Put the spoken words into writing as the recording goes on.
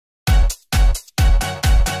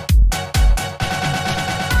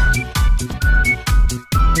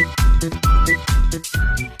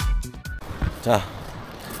자,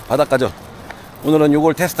 바닷가죠. 오늘은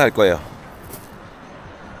요걸 테스트 할 거예요.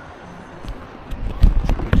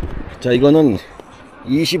 자, 이거는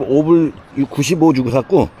 25불 95 주고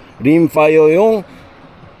샀고, 림파이어용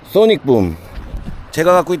소닉붐.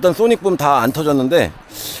 제가 갖고 있던 소닉붐 다 안 터졌는데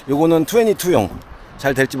요거는 22용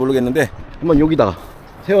잘 될지 모르겠는데 한번 여기다가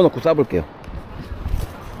세워놓고 쏴볼게요.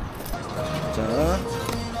 자,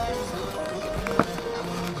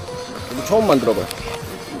 이거 처음 만들어봐요.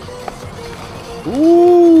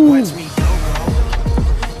 우,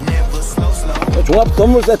 종합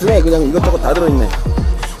선물 세트네. 그냥 이것저것 다 들어있네.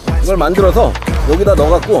 이걸 만들어서 여기다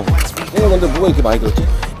넣어갖고 이거 근데 뭐가 이렇게 많이 들었지?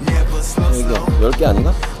 이거 10개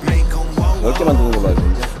아닌가? 10개 만드는 걸로 알고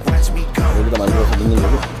있는데 여기다 만들어서 넣는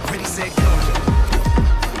거고,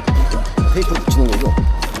 테이프 붙이는 거고.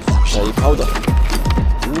 자, 이 파우더.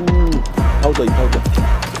 파우더, 이 파우더.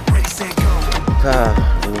 자,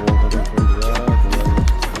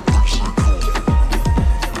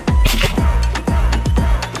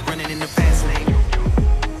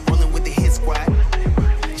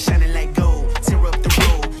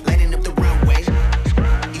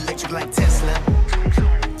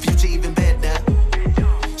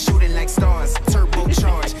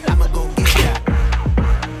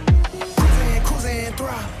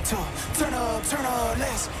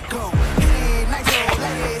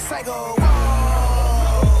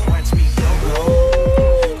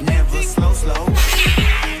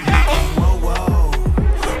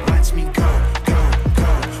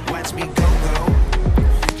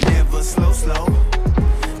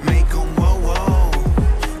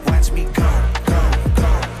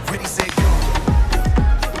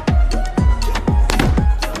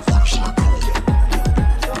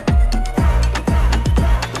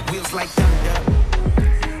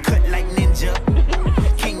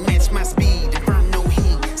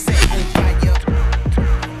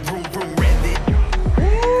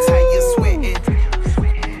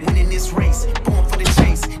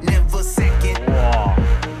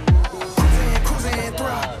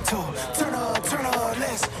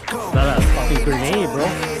 Not a fucking grenade, bro.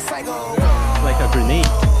 Like a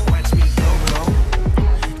grenade.